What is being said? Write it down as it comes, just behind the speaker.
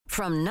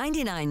From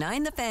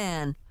 99.9 The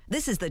Fan,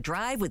 this is The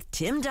Drive with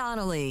Tim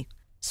Donnelly.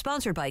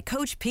 Sponsored by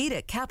Coach Pete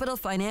at Capital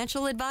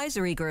Financial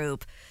Advisory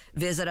Group.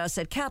 Visit us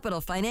at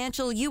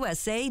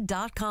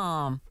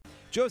capitalfinancialusa.com.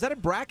 Joe, is that a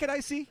bracket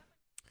I see?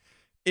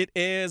 It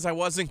is. I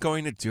wasn't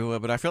going to do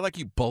it, but I feel like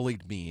you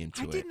bullied me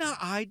into it.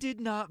 I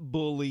did not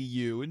bully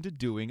you into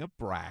doing a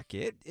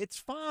bracket. It's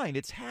fine.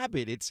 It's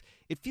habit. It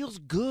feels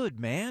good,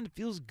 man. It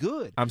feels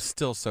good. I'm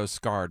still so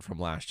scarred from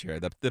last year.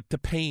 The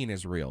pain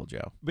is real,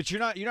 Joe. But you're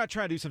not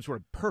trying to do some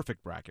sort of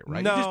perfect bracket,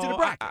 right? No, you just did a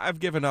bracket. I've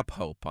given up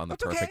hope on the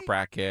perfect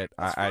bracket.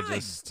 I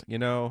just,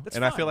 That's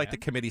and I fine, feel like man. the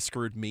committee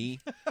screwed me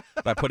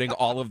by putting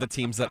all of the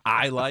teams that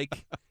I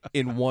like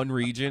in one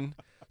region.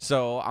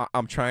 So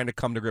I'm trying to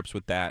come to grips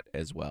with that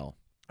as well.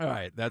 All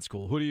right, that's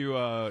cool. Who do you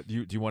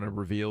want to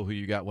reveal who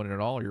you got winning it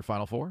all, or your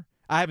Final Four?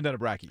 I haven't done a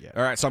bracket yet.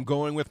 All right, so I'm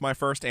going with my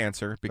first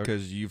answer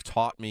because you've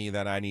taught me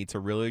that I need to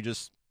really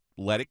just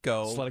let it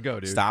go. Just let it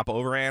go, dude. Stop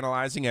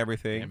overanalyzing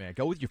everything. Yeah, man,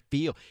 go with your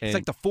feel. And it's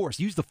like the Force.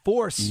 Use the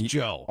Force,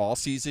 Joe. All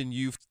season,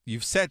 you've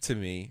said to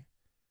me,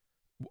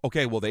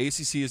 okay, well, the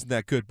ACC isn't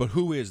that good, but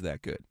who is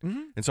that good?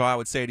 Mm-hmm. And so I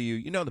would say to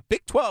you, the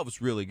Big 12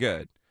 is really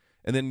good.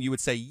 And then you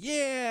would say,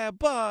 yeah,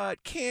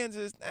 but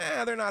Kansas,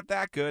 they're not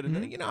that good. And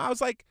then, I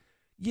was like,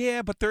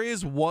 yeah, but there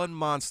is one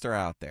monster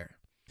out there.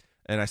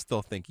 And I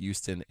still think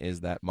Houston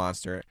is that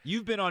monster.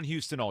 You've been on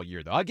Houston all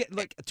year, though.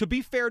 To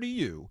be fair to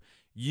you,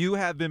 you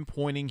have been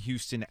pointing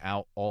Houston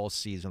out all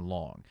season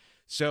long.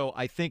 So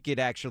I think it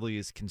actually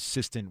is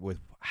consistent with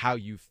how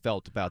you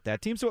felt about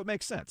that team, so it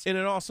makes sense. And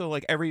it also,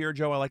 like every year,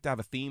 Joe, I like to have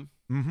a theme,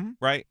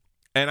 right?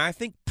 And I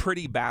think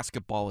pretty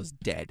basketball is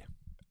dead.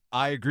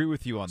 I agree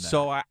with you on that.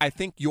 So I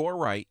think you're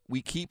right.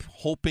 We keep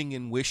hoping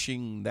and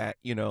wishing that,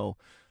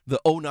 the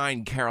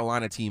 09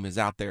 Carolina team is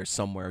out there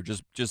somewhere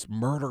just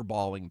murder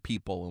balling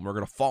people, and we're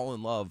going to fall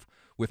in love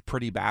with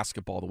pretty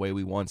basketball the way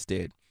we once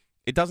did.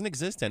 It doesn't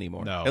exist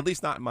anymore, at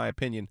least not in my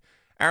opinion.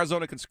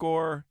 Arizona can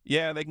score.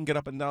 Yeah, they can get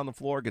up and down the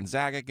floor.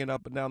 Gonzaga can get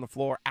up and down the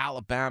floor.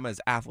 Alabama is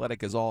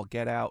athletic as all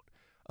get out.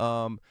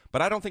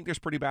 But I don't think there's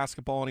pretty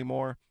basketball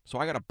anymore. So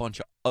I got a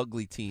bunch of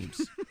ugly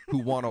teams who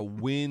want to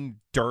win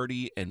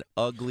dirty and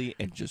ugly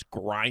and just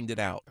grind it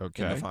out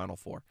in the Final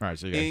Four. All right,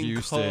 so you got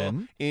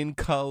Houston.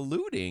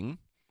 Including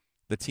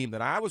the team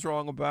that I was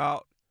wrong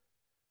about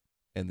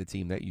and the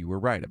team that you were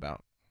right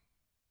about.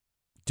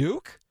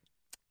 Duke?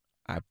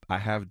 I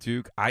have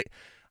Duke. I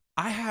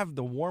have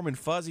the warm and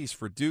fuzzies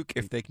for Duke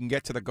if they can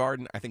get to the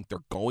Garden. I think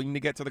they're going to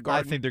get to the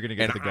Garden. I think they're going to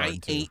get to the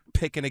Garden, too. I ain't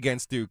picking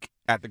against Duke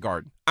at the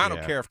Garden. I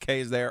don't care if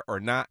Kay's there or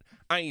not.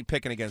 I ain't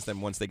picking against them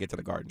once they get to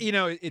the Garden.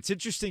 It's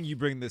interesting you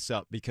bring this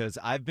up because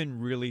I've been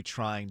really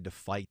trying to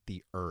fight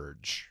the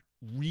urge.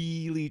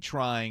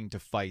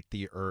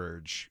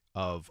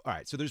 Of, all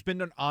right, so there's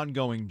been an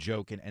ongoing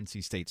joke in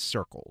NC State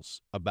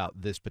circles about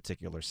this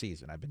particular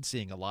season. I've been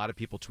seeing a lot of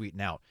people tweeting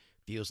out,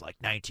 feels like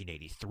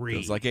 1983.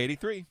 Feels like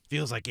 83.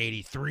 Feels like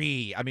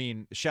 83. I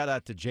mean, shout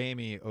out to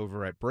Jamie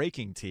over at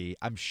Breaking Tea.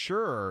 I'm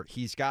sure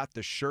he's got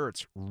the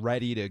shirts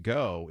ready to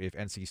go if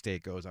NC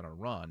State goes on a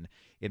run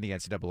in the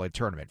NCAA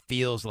tournament.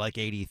 Feels like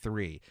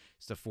 83.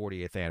 It's the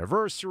 40th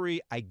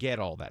anniversary. I get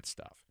all that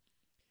stuff.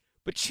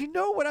 But you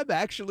know what I'm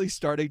actually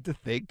starting to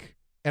think?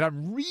 And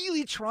I'm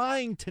really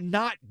trying to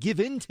not give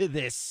in to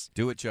this.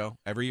 Do it, Joe.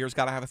 Every year's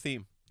got to have a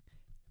theme.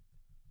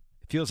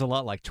 It feels a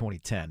lot like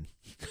 2010.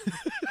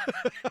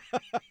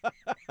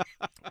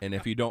 And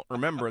if you don't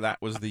remember, that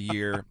was the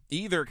year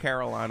either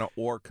Carolina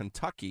or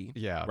Kentucky.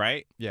 Yeah.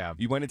 Right? Yeah.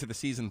 You went into the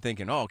season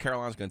thinking,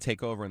 Carolina's going to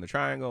take over in the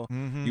triangle.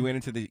 Mm-hmm. You went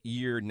into the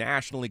year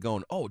nationally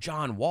going,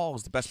 John Wall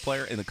is the best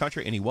player in the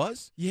country. And he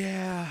was.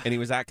 Yeah. And he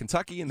was at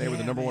Kentucky, and they were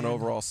the number one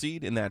overall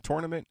seed in that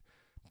tournament.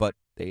 But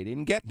they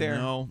didn't get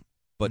there.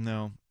 But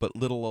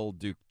little old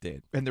Duke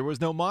did. And there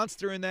was no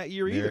monster in that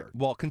year either.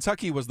 Well,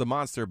 Kentucky was the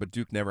monster, but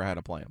Duke never had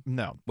to play him.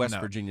 No. West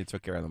Virginia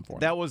took care of them for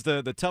him. That was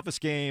the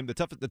toughest game,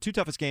 the two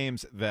toughest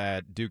games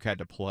that Duke had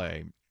to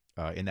play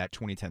in that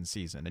 2010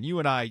 season. And you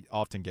and I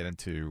often get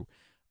into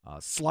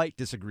slight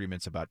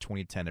disagreements about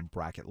 2010 and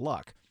bracket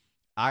luck.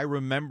 I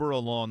remember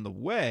along the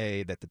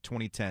way that the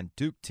 2010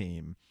 Duke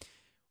team,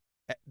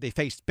 they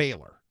faced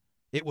Baylor.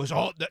 It was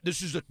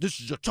this is a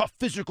tough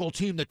physical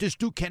team that this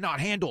Duke cannot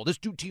handle. This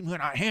Duke team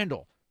cannot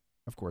handle.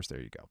 Of course,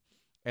 there you go.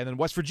 And then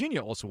West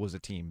Virginia also was a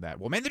team that,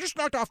 they just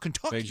knocked off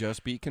Kentucky. They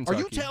just beat Kentucky.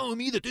 Are you telling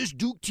me that this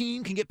Duke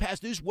team can get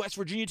past this West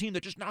Virginia team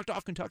that just knocked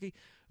off Kentucky?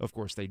 Of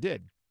course they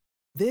did.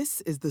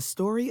 This is the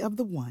story of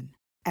the one.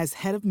 As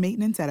head of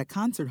maintenance at a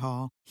concert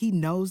hall, he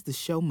knows the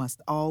show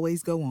must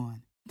always go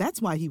on.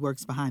 That's why he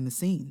works behind the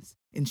scenes,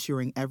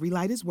 ensuring every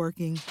light is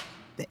working,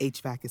 the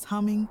HVAC is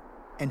humming,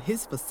 and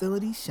his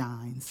facility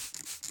shines.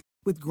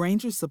 With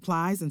Grainger's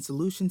supplies and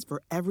solutions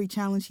for every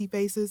challenge he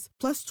faces,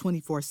 plus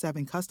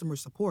 24/7 customer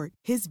support,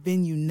 his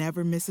venue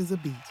never misses a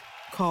beat.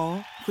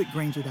 Call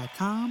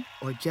quickgrainger.com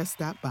or just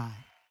stop by.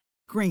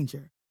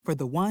 Grainger, for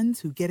the ones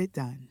who get it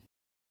done.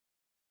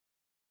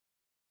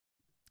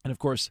 And, of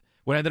course,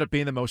 what ended up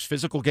being the most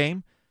physical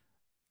game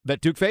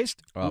that Duke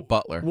faced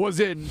Butler was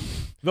in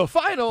the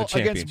final against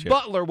championship.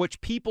 Butler, which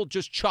people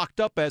just chalked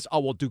up as,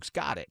 Duke's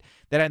got it.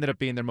 That ended up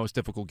being their most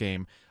difficult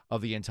game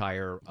of the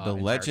entire the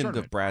legend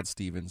tournament. of Brad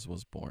Stevens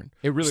was born.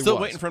 It really Still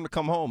was. waiting for him to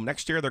come home.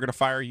 Next year, they're going to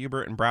fire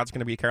Hubert, and Brad's going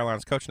to be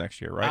Carolina's coach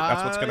next year, right?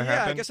 That's what's going to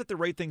happen? Yeah, I guess at the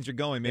rate things are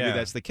going, maybe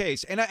that's the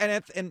case.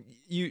 And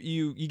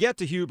you get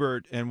to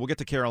Hubert, and we'll get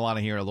to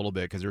Carolina here in a little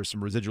bit because there's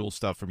some residual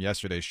stuff from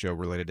yesterday's show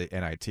related to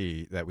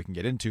NIT that we can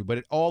get into, but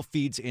it all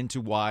feeds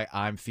into why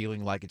I'm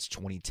feeling like it's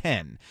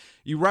 2010.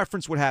 You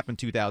referenced what happened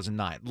in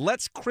 2009.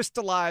 Let's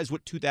crystallize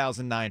what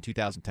 2009,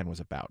 2010 was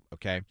about,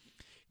 okay?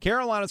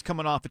 Carolina's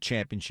coming off a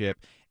championship,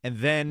 and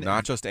then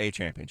not just a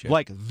championship,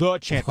 like the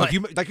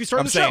champion. Like you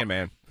started I'm the saying, show.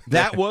 man,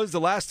 that was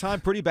the last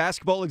time pretty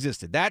basketball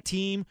existed. That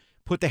team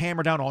put the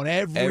hammer down on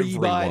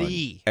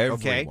everybody. Everyone.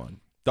 Okay?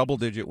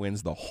 Double-digit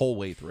wins the whole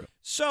way through.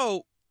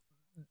 So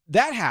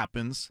that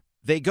happens.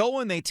 They go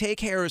and they take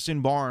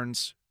Harrison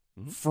Barnes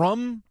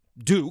from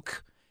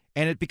Duke,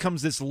 and it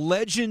becomes this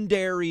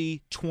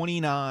legendary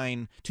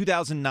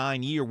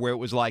 2009 year where it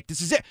was like,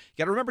 this is it. You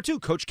got to remember, too,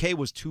 Coach K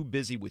was too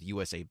busy with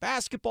USA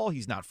basketball.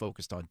 He's not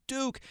focused on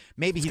Duke.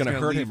 Maybe it's he's going to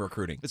hurt leave. him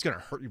recruiting. It's going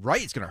to hurt,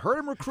 right? It's going to hurt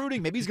him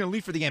recruiting. Maybe he's going to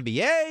leave for the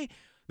NBA.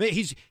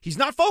 He's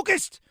not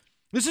focused.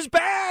 This is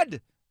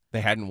bad. They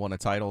hadn't won a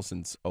title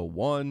since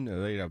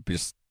 2001.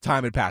 Just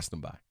time had passed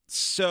them by.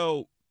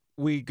 So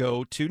we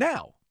go to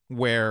now,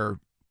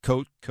 where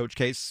Coach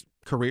K's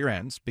career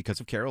ends because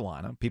of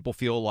Carolina. People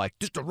feel like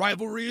just the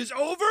rivalry is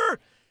over.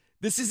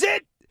 This is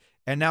it.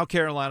 And now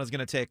Carolina's going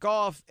to take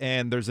off,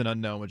 and there's an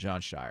unknown with John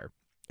Shire.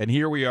 And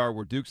here we are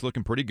where Duke's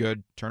looking pretty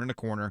good, turning a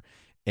corner,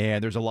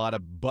 and there's a lot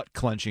of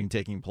butt-clenching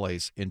taking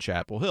place in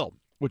Chapel Hill,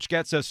 which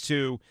gets us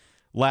to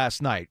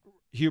last night.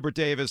 Hubert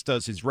Davis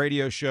does his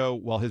radio show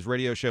while his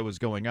radio show is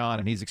going on,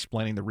 and he's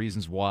explaining the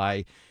reasons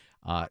why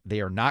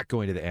they are not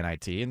going to the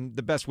NIT. And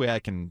the best way I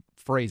can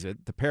phrase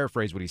it, to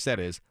paraphrase what he said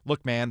is,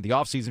 look, man, the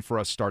offseason for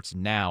us starts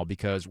now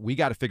because we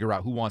got to figure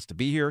out who wants to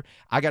be here.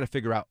 I got to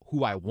figure out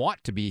who I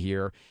want to be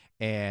here.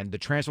 And the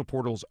transfer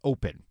portal's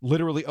open,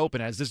 literally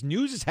open. As this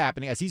news is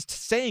happening, as he's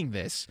saying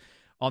this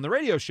on the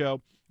radio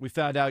show, we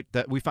find out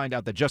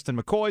that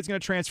Justin McCoy is going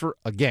to transfer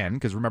again,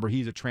 because remember,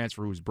 he's a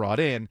transfer who was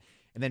brought in.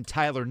 And then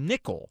Tyler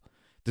Nickel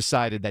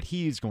decided that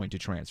he's going to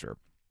transfer.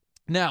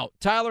 Now,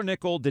 Tyler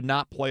Nickel did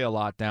not play a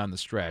lot down the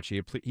stretch.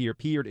 He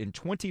appeared in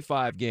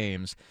 25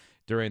 games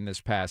during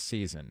this past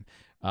season.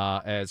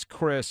 As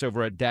Chris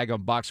over at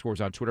Daggum Box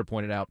Scores on Twitter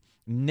pointed out,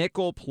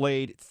 Nickel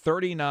played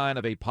 39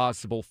 of a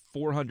possible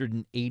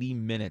 480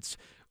 minutes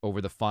over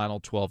the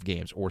final 12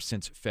 games, or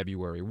since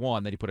February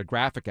 1. Then he put a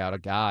graphic out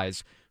of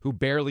guys who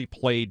barely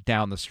played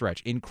down the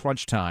stretch in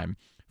crunch time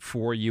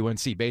for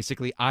UNC.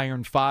 Basically,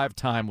 Iron 5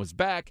 time was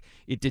back.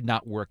 It did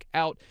not work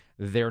out.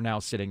 They're now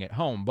sitting at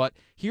home. But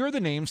here are the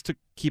names to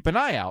keep an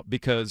eye out,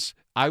 because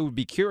I would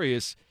be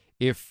curious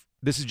if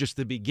this is just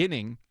the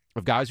beginning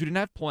of guys who didn't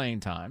have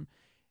playing time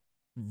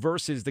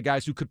versus the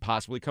guys who could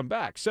possibly come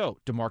back. So,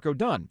 DeMarco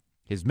Dunn,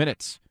 his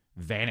minutes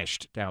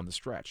vanished down the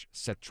stretch.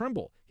 Seth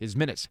Trimble, his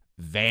minutes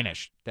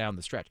vanished down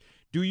the stretch.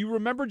 Do you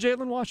remember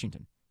Jalen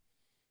Washington?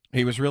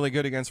 He was really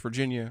good against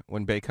Virginia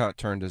when Baycott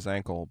turned his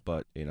ankle,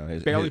 but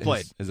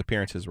his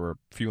appearances were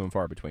few and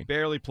far between.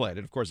 Barely played.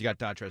 And, of course, you got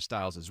Dontrez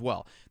Styles as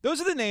well. Those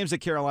are the names that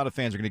Carolina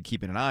fans are going to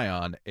keep an eye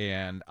on,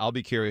 and I'll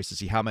be curious to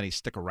see how many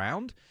stick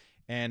around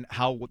and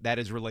how that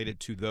is related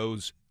to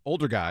those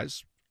older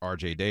guys,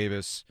 R.J.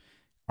 Davis,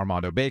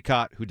 Armando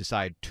Baycott, who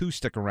decide to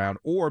stick around,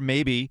 or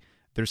maybe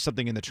there's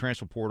something in the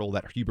transfer portal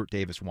that Hubert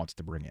Davis wants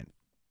to bring in.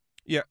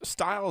 Yeah,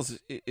 Styles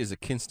is a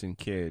Kinston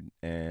kid,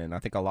 and I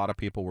think a lot of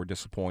people were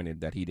disappointed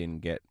that he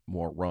didn't get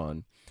more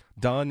run.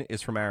 Dunn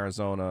is from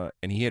Arizona,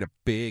 and he had a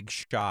big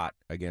shot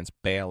against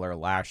Baylor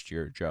last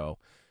year, Joe,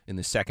 in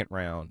the second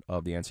round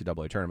of the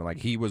NCAA tournament. Like,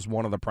 he was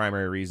one of the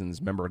primary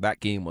reasons. Remember, that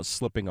game was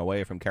slipping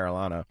away from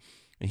Carolina,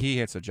 and he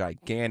hits a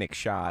gigantic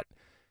shot.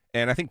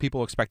 And I think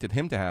people expected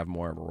him to have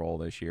more of a role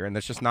this year, and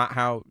that's just not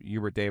how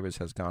Hubert Davis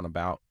has gone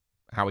about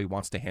how he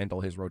wants to handle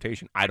his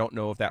rotation. I don't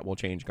know if that will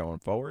change going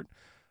forward.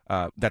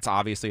 That's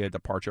obviously a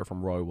departure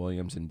from Roy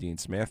Williams and Dean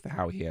Smith,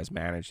 how he has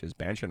managed his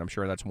bench, and I'm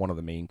sure that's one of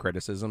the main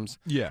criticisms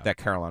that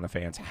Carolina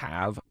fans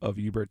have of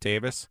Hubert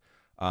Davis.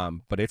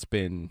 But it's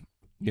been,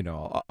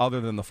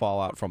 other than the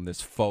fallout from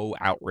this faux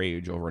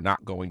outrage over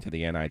not going to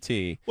the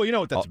NIT. Well, you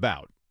know what that's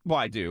about. Well,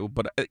 I do,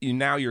 but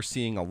now you're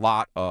seeing a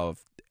lot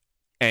of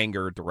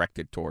anger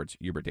directed towards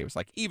Hubert Davis.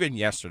 Like, even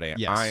yesterday,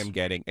 I am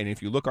getting, and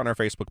if you look on our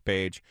Facebook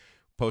page,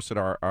 posted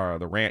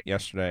the rant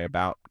yesterday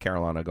about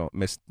Carolina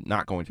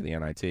not going to the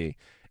NIT.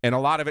 And a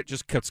lot of it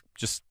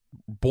just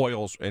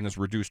boils and is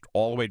reduced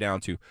all the way down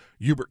to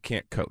Hubert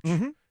can't coach.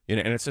 Mm-hmm.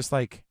 And it's just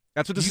like,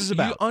 that's what this is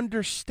about. You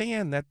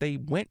understand that they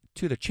went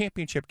to the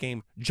championship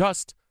game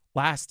just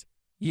last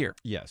year.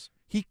 Yes.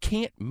 He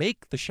can't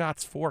make the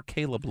shots for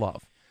Caleb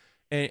Love.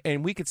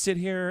 And we could sit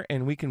here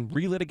and we can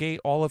relitigate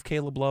all of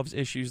Caleb Love's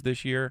issues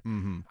this year.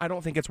 Mm-hmm. I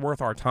don't think it's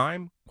worth our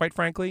time, quite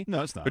frankly.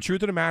 No, it's not. The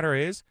truth of the matter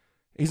is,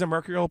 he's a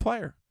mercurial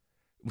player.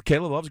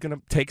 Caleb Love's going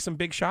to take some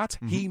big shots.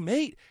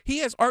 Mm-hmm.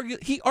 He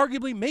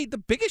arguably made the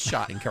biggest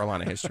shot in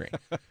Carolina history.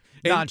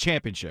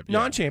 Non-championship.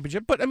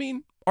 Non-championship, but I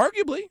mean,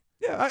 arguably.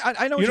 Yeah,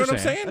 I know what You know you're what I'm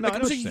saying? I know Like,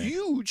 it was what a you're saying.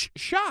 huge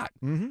shot.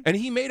 Mm-hmm. And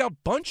he made a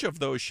bunch of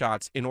those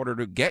shots in order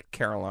to get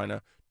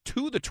Carolina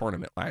to the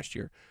tournament last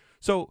year.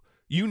 So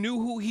you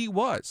knew who he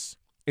was.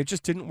 It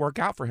just didn't work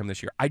out for him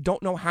this year. I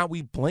don't know how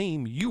we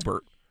blame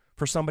Hubert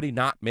for somebody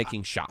not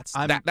making shots.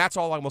 That's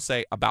all I will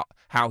say about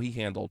how he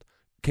handled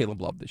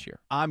Caleb Love this year.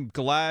 I'm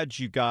glad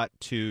you got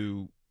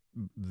to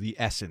the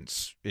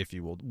essence, if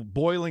you will,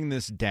 boiling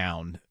this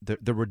down,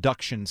 the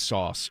reduction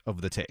sauce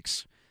of the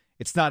takes.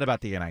 It's not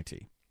about the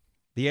NIT.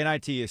 The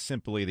NIT is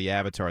simply the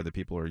avatar that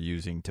people are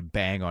using to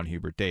bang on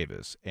Hubert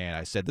Davis. And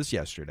I said this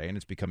yesterday, and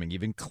it's becoming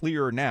even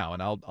clearer now,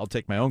 and I'll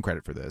take my own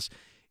credit for this,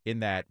 in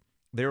that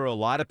there are a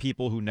lot of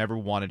people who never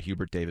wanted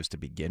Hubert Davis to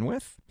begin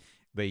with.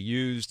 They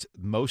used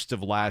most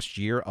of last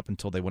year up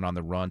until they went on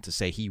the run to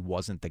say he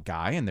wasn't the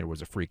guy, and there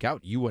was a freak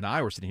out. You and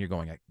I were sitting here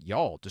going, like,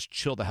 y'all, just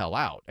chill the hell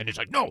out. And it's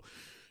like, no,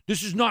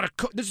 this is not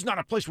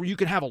a place where you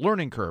can have a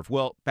learning curve.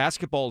 Well,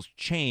 basketball's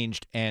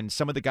changed, and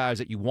some of the guys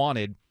that you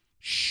wanted,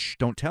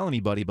 don't tell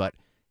anybody, but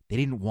they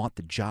didn't want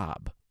the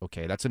job.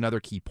 Okay, that's another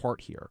key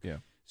part here. Yeah.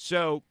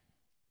 So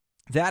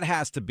that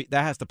has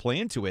to play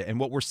into it. And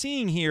what we're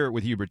seeing here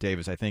with Hubert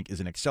Davis, I think,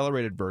 is an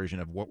accelerated version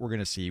of what we're going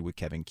to see with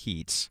Kevin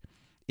Keats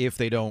if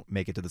they don't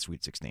make it to the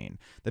Sweet 16.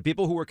 The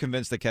people who are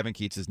convinced that Kevin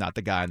Keats is not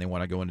the guy and they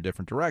want to go in a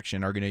different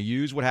direction are going to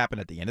use what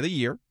happened at the end of the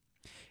year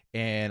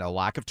and a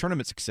lack of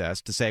tournament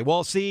success to say,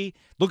 well, see,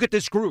 look at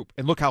this group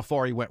and look how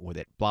far he went with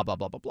it, blah, blah,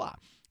 blah, blah, blah.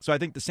 So I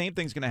think the same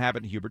thing's going to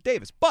happen to Hubert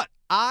Davis. But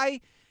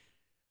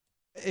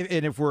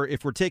if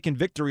we're taking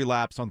victory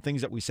laps on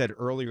things that we said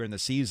earlier in the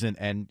season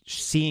and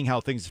seeing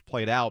how things have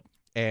played out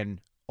and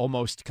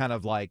almost kind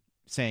of like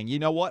saying, you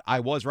know what,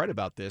 I was right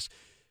about this.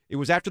 It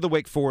was after the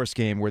Wake Forest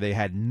game where they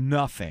had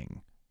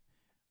nothing.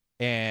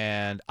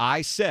 And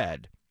I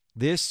said,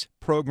 this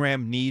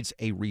program needs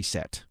a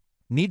reset.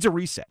 Needs a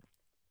reset.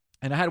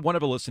 And I had one of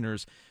the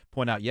listeners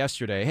point out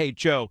yesterday, hey,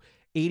 Joe,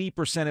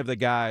 80% of the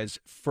guys'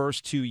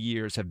 first 2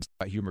 years have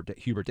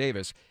Hubert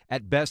Davis,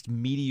 at best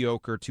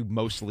mediocre to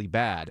mostly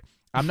bad.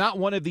 I'm not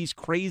one of these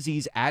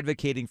crazies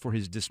advocating for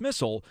his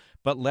dismissal,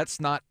 but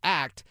let's not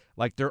act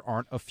like there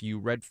aren't a few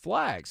red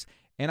flags.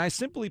 And I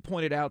simply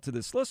pointed out to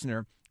this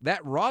listener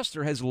that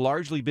roster has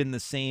largely been the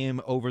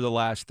same over the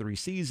last 3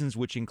 seasons,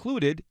 which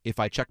included, if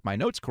I check my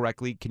notes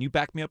correctly, can you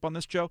back me up on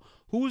this, Joe?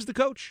 Who was the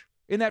coach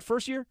in that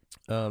first year?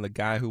 The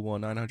guy who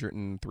won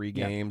 903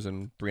 games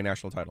and 3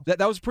 national titles.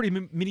 That was a pretty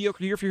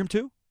mediocre year for him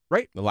too,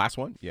 right? The last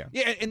one? Yeah.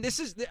 Yeah, and this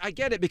is, I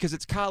get it because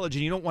it's college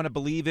and you don't want to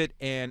believe it.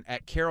 And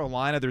at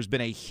Carolina, there's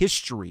been a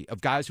history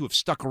of guys who have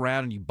stuck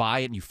around and you buy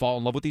it and you fall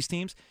in love with these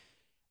teams.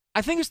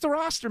 I think it's the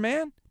roster,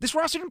 man. This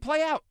roster didn't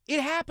play out.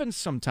 It happens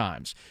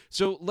sometimes.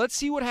 So let's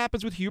see what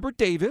happens with Hubert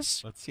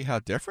Davis. Let's see how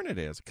different it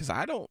is because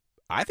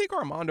I think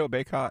Armando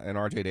Bacot and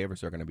RJ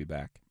Davis are going to be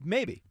back.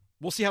 Maybe.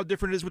 We'll see how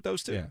different it is with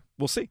those two. Yeah.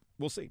 We'll see.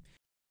 We'll see.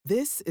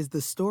 This is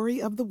the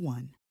story of the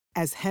one.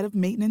 As head of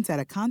maintenance at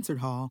a concert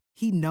hall,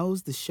 he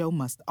knows the show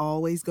must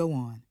always go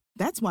on.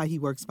 That's why he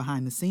works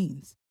behind the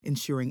scenes,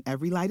 ensuring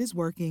every light is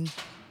working,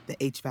 the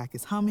HVAC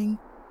is humming,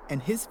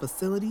 and his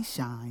facility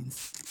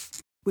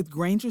shines. With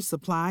Grainger's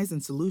supplies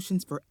and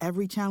solutions for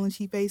every challenge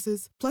he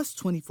faces, plus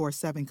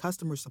 24/7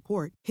 customer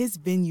support, his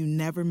venue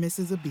never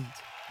misses a beat.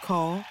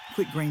 Call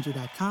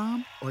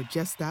quickgrainger.com or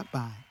just stop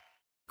by.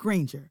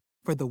 Grainger,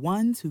 for the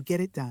ones who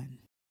get it done.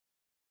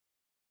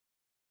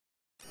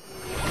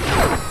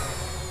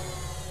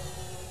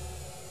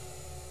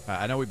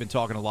 I know we've been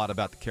talking a lot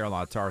about the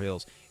Carolina Tar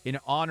Heels. In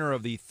honor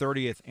of the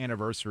 30th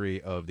anniversary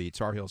of the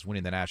Tar Heels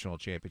winning the national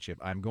championship,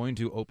 I'm going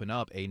to open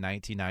up a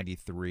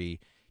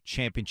 1993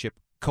 championship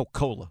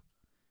Coca-Cola.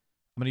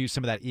 I'm going to use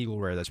some of that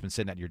Eagleware that's been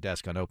sitting at your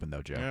desk unopened,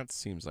 though, Joe. That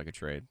seems like a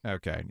trade.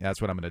 Okay, that's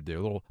what I'm going to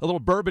do. A little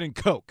bourbon and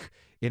Coke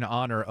in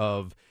honor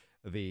of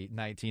the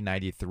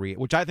 1993,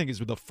 which I think is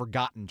the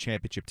forgotten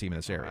championship team in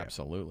this area.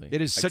 Absolutely. It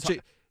is such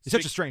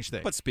a strange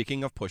thing. But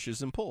speaking of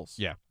pushes and pulls,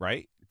 yeah,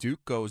 right?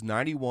 Duke goes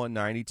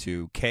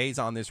 91-92. K's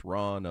on this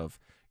run of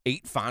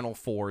 8 Final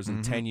Fours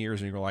in 10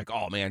 years, and you're like,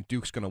 oh, man,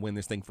 Duke's going to win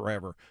this thing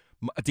forever.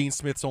 Dean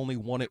Smith's only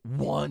won it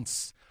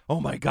once. Oh,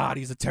 my God,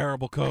 he's a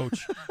terrible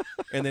coach.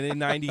 And then in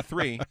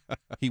 93,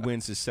 he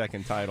wins his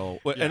second title,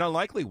 an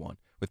unlikely one,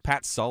 with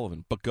Pat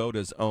Sullivan,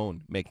 Bagoda's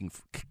own, making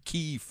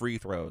key free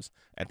throws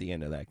at the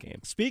end of that game.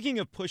 Speaking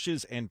of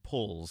pushes and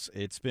pulls,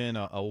 it's been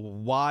a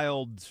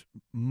wild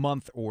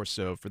month or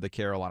so for the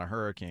Carolina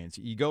Hurricanes.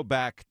 You go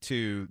back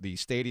to the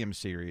Stadium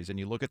Series, and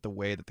you look at the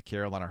way that the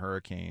Carolina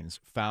Hurricanes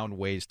found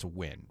ways to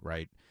win,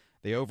 right?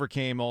 They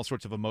overcame all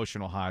sorts of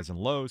emotional highs and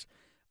lows.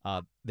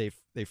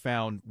 They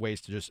found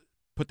ways to just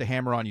put the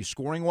hammer on you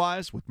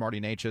scoring-wise, with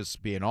Marty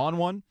Necas being on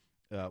one.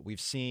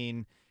 We've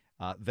seen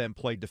them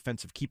play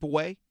defensive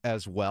keep-away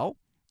as well,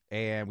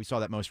 and we saw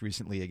that most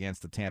recently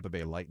against the Tampa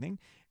Bay Lightning.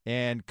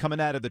 And coming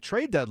out of the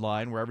trade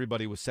deadline, where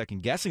everybody was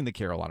second-guessing the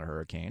Carolina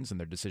Hurricanes and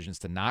their decisions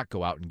to not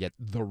go out and get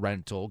the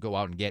rental, go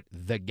out and get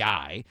the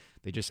guy,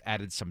 they just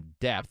added some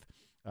depth.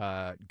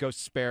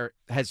 Ghost Spare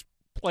has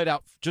played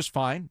out just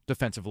fine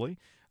defensively.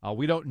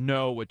 We don't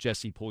know what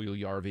Jesse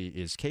Puljujarvi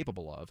is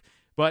capable of.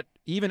 But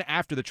even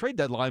after the trade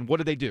deadline, what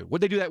did they do?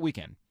 What did they do that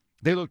weekend?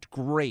 They looked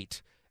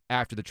great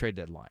after the trade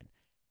deadline.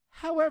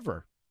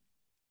 However,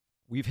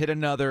 we've hit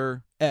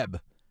another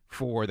ebb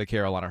for the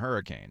Carolina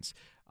Hurricanes.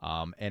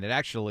 And it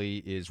actually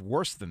is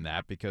worse than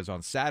that because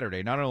on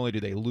Saturday, not only do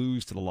they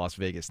lose to the Las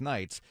Vegas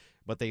Knights,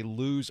 but they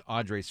lose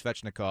Andrei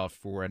Svechnikov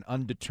for an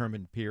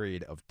undetermined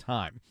period of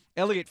time.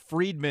 Elliot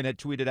Friedman had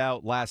tweeted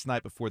out last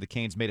night before the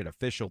Canes made it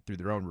official through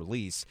their own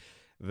release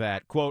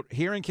that, quote,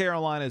 here in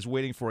Carolina is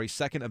waiting for a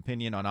second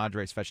opinion on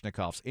Andrei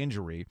Svechnikov's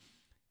injury.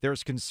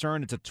 There's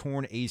concern it's a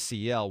torn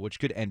ACL, which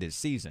could end his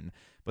season.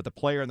 But the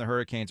player and the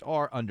Hurricanes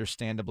are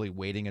understandably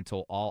waiting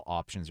until all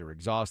options are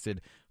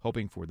exhausted,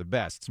 hoping for the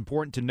best. It's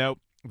important to note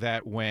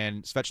that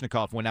when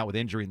Svechnikov went out with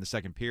injury in the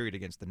second period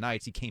against the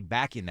Knights, he came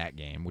back in that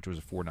game, which was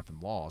a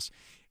 4-0 loss.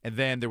 And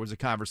then there was a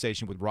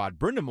conversation with Rod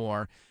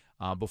Brindamore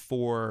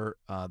before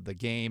the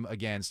game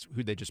against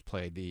who they just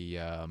played, the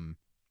Devils.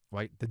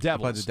 They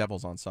played the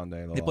Devils on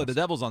Sunday. They played the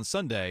Devils on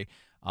Sunday,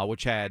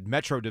 which had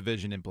Metro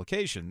Division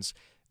implications,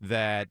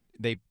 that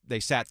they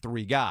sat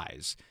 3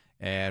 guys.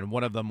 And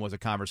one of them was a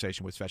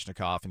conversation with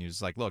Svechnikov, and he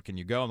was like, look, can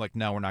you go? I'm like,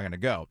 no, we're not going to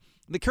go.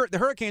 The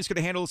Hurricanes could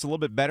have handled this a little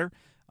bit better.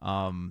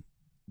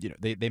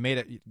 They made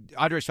it.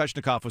 Andrei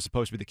Svechnikov was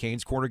supposed to be the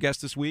Canes corner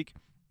guest this week,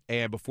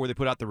 and before they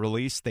put out the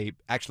release, they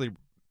actually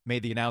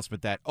made the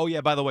announcement that, oh,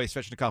 yeah, by the way,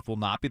 Svechnikov will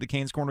not be the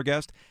Canes corner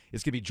guest.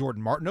 It's going to be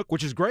Jordan Martinook,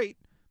 which is great.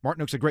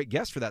 Martinook's a great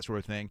guest for that sort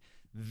of thing.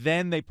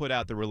 Then they put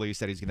out the release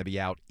that he's going to be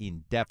out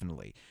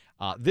indefinitely.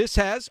 This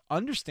has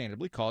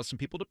understandably caused some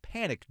people to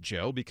panic,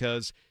 Joe,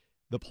 because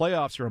the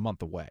playoffs are a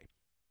month away.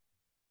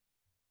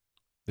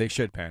 They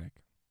should panic.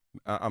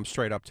 I'm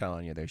straight up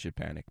telling you they should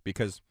panic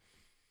because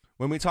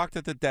when we talked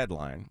at the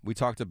deadline, we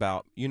talked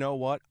about, you know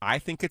what, I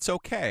think it's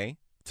okay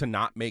to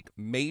not make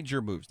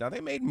major moves. Now,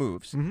 they made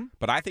moves,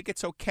 but I think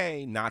it's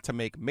okay not to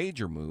make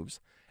major moves.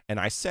 And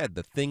I said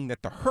the thing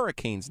that the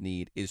Hurricanes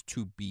need is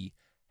to be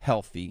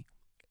healthy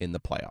in the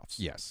playoffs.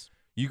 Yes.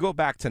 You go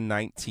back to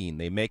 19,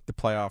 they make the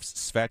playoffs.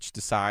 Svech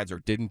decides or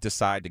didn't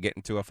decide to get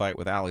into a fight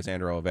with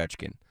Alexander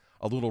Ovechkin.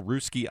 A little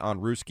Ruski on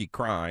Ruski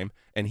crime,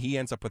 and he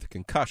ends up with a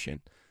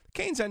concussion. The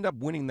Canes end up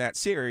winning that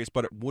series,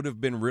 but it would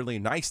have been really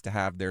nice to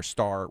have their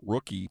star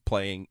rookie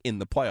playing in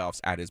the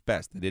playoffs at his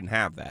best. They didn't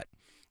have that.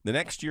 The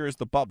next year is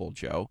the bubble,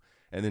 Joe,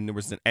 and then there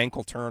was an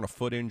ankle turn, a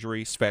foot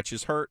injury. Svech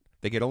is hurt.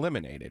 They get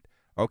eliminated.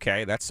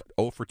 Okay, that's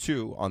 0 for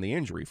 2 on the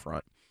injury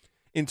front.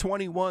 In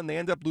 21, they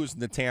end up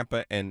losing to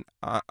Tampa and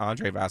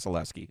Andrei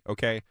Vasilevsky.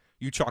 Okay,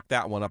 you chalk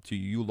that one up to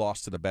you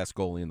lost to the best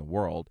goalie in the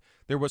world.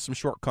 There was some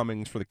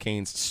shortcomings for the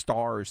Canes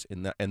stars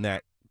in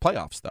that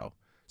playoffs, though.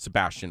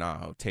 Sebastian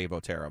Aho,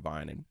 Teuvo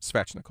Teravainen, and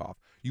Svechnikov.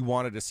 You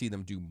wanted to see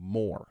them do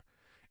more.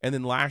 And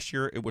then last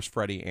year, it was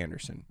Freddie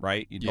Anderson,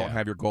 right? You don't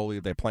have your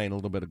goalie. They're playing a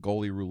little bit of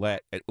goalie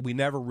roulette. We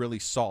never really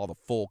saw the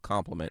full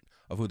complement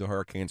of who the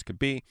Hurricanes could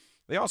be.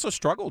 They also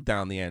struggled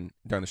down the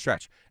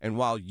stretch. And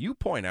while you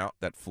point out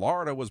that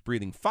Florida was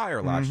breathing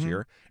fire last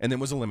year and then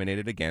was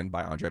eliminated again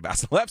by Andrei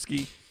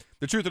Vasilevsky,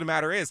 the truth of the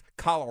matter is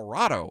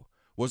Colorado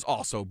was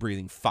also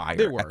breathing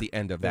fire at the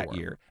end of that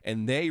year.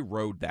 And they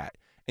rode that.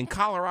 And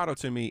Colorado,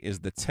 to me, is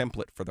the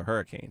template for the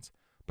Hurricanes.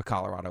 But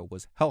Colorado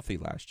was healthy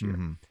last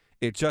year.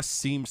 It just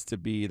seems to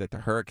be that the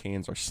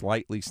Hurricanes are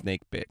slightly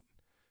snake bit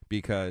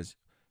because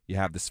you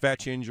have the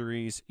Svech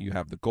injuries, you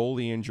have the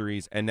goalie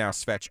injuries, and now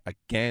Svech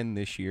again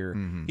this year.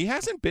 He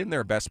hasn't been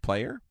their best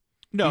player.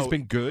 No. He's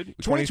been good.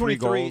 23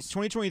 goals.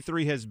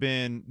 2023 has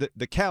been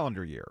the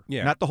calendar year.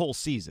 Yeah. Not the whole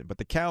season, but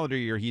the calendar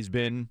year he's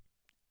been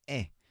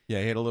Yeah,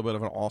 he had a little bit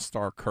of an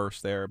all-star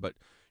curse there. But,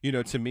 you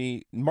know, to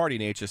me, Marty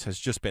Necas has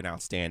just been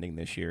outstanding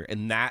this year.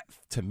 And that,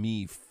 to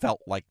me,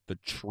 felt like the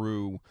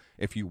true,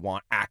 if you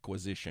want,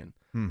 acquisition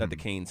that the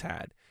Canes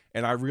had.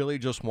 And I really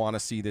just want to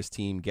see this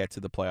team get to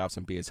the playoffs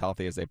and be as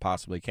healthy as they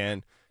possibly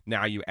can.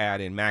 Now you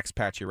add in Max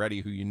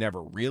Pacioretty, who you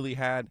never really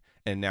had,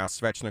 and now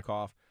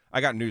Svechnikov.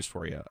 I got news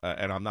for you,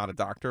 and I'm not a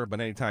doctor,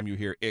 but anytime you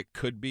hear it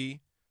could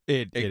be,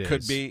 it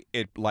could be,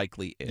 it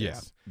likely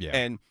is. Yeah.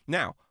 And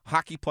now,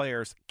 hockey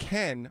players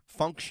can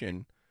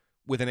function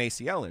with an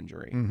ACL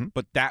injury,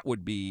 but that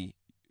would be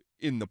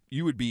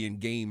you would be in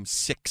Game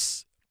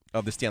 6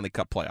 of the Stanley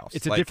Cup Playoffs.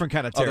 It's a different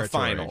kind of territory. The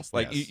finals.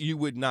 You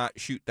would not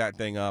shoot that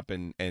thing up.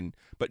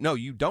 But no,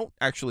 you don't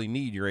actually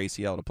need your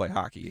ACL to play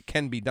hockey. It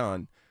can be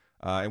done.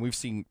 And we've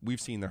seen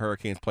the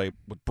Hurricanes play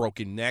with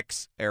broken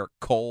necks. Eric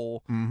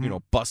Cole,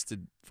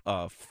 busted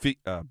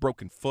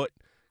broken foot.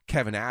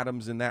 Kevin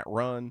Adams in that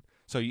run.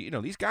 So,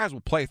 these guys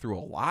will play through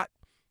a lot,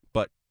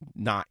 but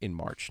not in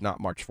March, not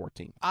March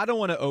 14th. I don't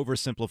want to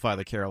oversimplify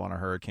the Carolina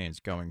Hurricanes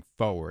going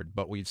forward,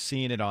 but we've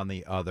seen it on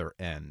the other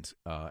end.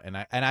 And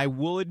I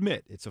will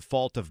admit it's a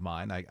fault of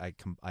mine.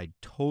 I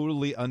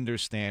totally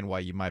understand why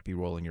you might be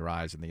rolling your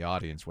eyes in the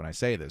audience when I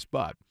say this,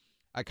 but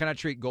I kind of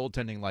treat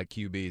goaltending like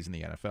QBs in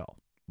the NFL,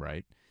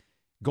 right?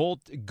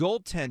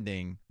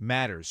 Goaltending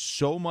matters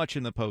so much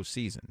in the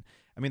postseason.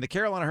 I mean, the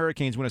Carolina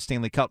Hurricanes win a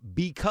Stanley Cup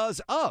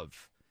because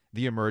of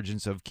the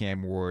emergence of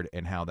Cam Ward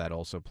and how that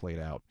also played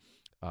out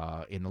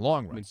in the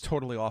long run. I mean,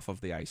 totally off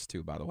of the ice,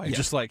 too, by the way. Yes.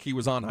 Just like he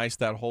was on ice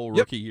that whole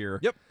rookie year.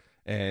 Yep.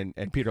 And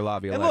Peter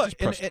Laviolette And look, just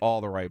pressed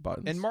all the right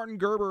buttons. And Martin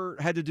Gerber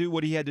had to do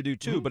what he had to do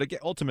too. Mm-hmm. But again,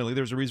 ultimately,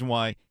 there's a reason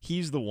why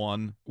he's the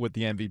one with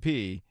the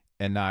MVP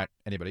and not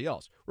anybody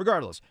else.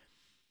 Regardless,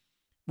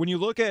 when you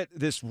look at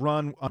this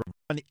run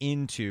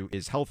into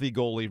is healthy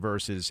goalie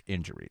versus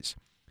injuries,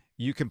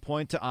 you can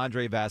point to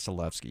Andrei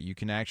Vasilevsky. You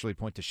can actually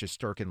point to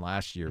Shesterkin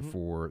last year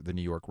for the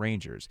New York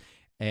Rangers.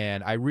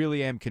 And I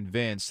really am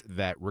convinced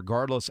that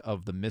regardless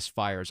of the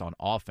misfires on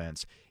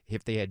offense,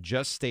 if they had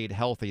just stayed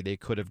healthy, they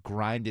could have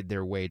grinded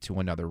their way to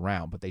another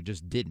round, but they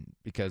just didn't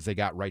because they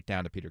got right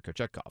down to Peter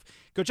Kochetkov.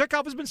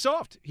 Kochetkov has been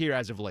soft here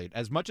as of late.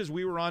 As much as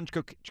we were on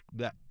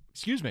Kochetkov,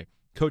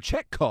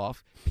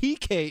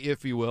 PK,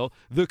 if you will,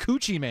 the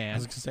Coochie Man. I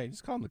was going to say,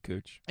 just call him the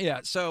Cooch. Yeah,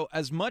 so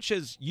as much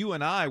as you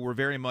and I were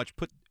very much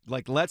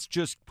let's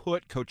just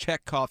put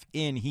Kochetkov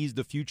in, he's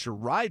the future,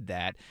 ride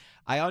that.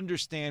 I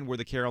understand where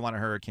the Carolina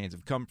Hurricanes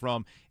have come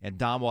from, and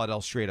Don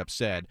Waddell straight up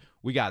said,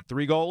 we got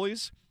 3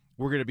 goalies.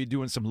 We're going to be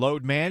doing some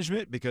load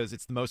management because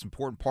it's the most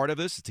important part of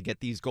this is to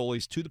get these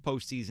goalies to the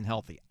postseason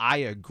healthy. I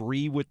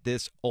agree with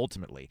this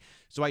ultimately.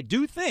 So I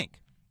do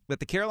think that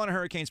the Carolina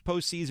Hurricanes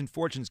postseason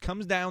fortunes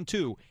comes down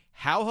to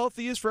how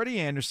healthy is Freddie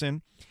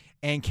Andersen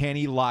and can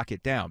he lock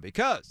it down?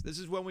 Because this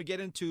is when we get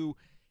into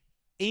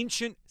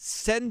ancient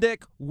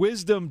Sendic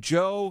wisdom,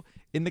 Joe.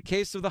 In the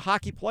case of the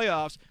hockey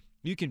playoffs,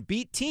 you can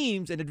beat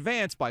teams and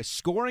advance by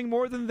scoring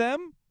more than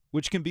them,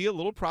 which can be a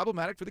little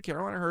problematic for the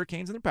Carolina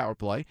Hurricanes in their power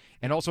play,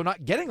 and also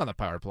not getting on the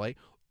power play,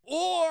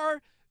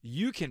 or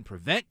you can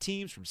prevent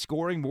teams from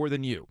scoring more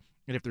than you.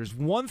 And if there's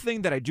one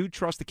thing that I do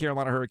trust the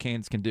Carolina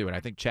Hurricanes can do, and I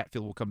think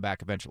Chatfield will come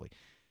back eventually,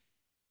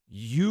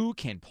 you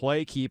can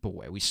play keep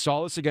away. We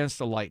saw this against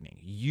the Lightning.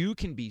 You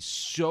can be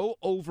so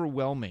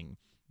overwhelming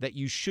that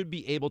you should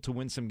be able to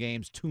win some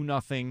games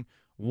 2-0,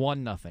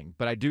 1-0.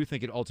 But I do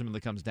think it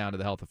ultimately comes down to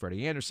the health of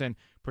Freddie Andersen.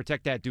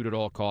 Protect that dude at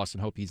all costs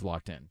and hope he's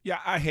locked in. Yeah,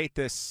 I hate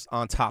this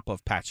on top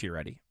of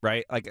Pacioretty,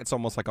 right? Like it's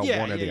almost like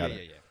one or the other.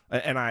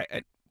 And I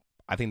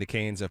think the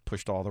Canes have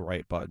pushed all the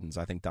right buttons.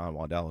 I think Don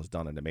Waddell has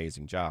done an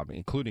amazing job,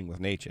 including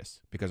with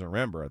Necas. Because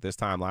remember, at this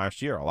time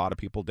last year, a lot of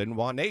people didn't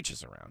want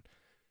Necas around.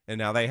 And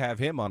now they have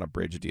him on a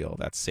bridge deal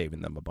that's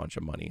saving them a bunch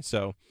of money.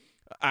 So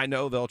I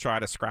know they'll try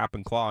to scrap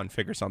and claw and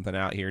figure something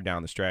out here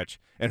down the stretch.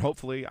 And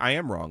hopefully I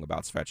am wrong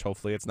about Svech.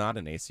 Hopefully it's not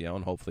an ACL,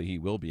 and hopefully he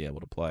will be able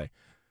to play.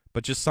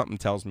 But just something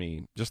tells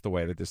me, just the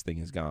way that this thing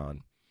has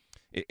gone,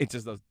 it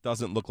just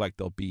doesn't look like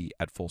they'll be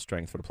at full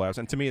strength for the playoffs.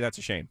 And to me, that's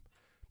a shame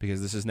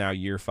because this is now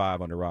year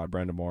 5 under Rod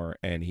Brind'Amour,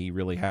 and he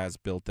really has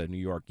built a New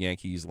York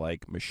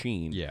Yankees-like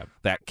machine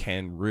that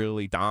can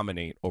really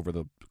dominate over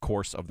the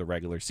course of the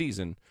regular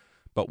season.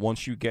 But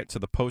once you get to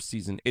the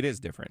postseason, it is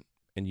different.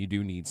 And you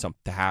do need to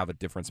have a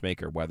difference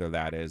maker, whether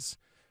that is,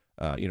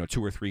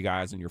 2 or 3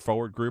 guys in your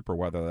forward group, or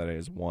whether that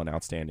is one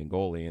outstanding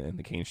goalie. And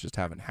the Canes just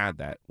haven't had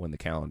that when the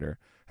calendar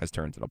has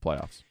turned to the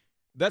playoffs.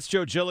 That's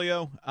Joe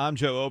Giglio. I'm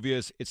Joe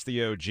Ovies. It's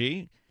the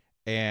OG.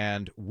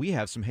 And we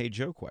have some Hey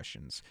Joe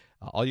questions.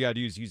 All you got to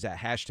do is use that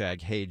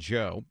hashtag Hey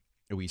Joe.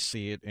 We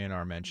see it in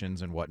our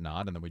mentions and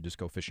whatnot, and then we just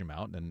go fish them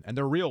out. And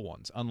they're real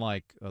ones,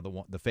 unlike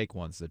the fake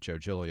ones that Joe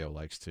Giglio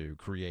likes to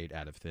create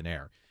out of thin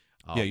air.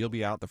 Yeah, you'll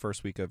be out the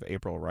first week of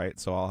April, right?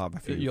 So I'll have a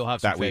few. You'll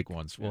have some fake week.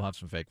 ones. We'll have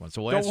some fake ones.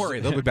 So don't worry,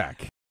 they'll be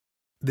back.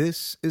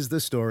 This is the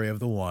story of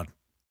the one.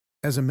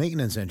 As a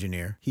maintenance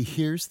engineer, he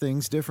hears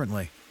things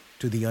differently.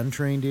 To the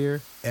untrained ear,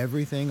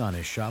 everything on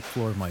his shop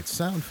floor might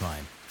sound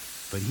fine,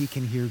 but he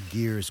can hear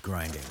gears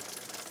grinding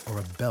or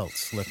a belt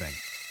slipping.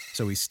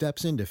 So he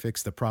steps in to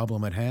fix the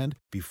problem at hand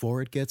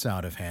before it gets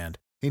out of hand.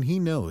 And he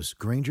knows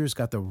Grainger's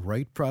got the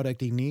right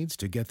product he needs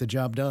to get the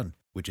job done,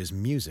 which is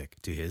music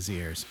to his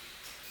ears.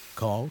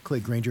 Call,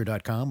 click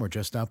Grainger.com, or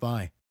just stop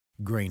by.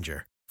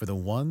 Grainger, for the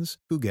ones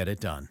who get it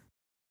done.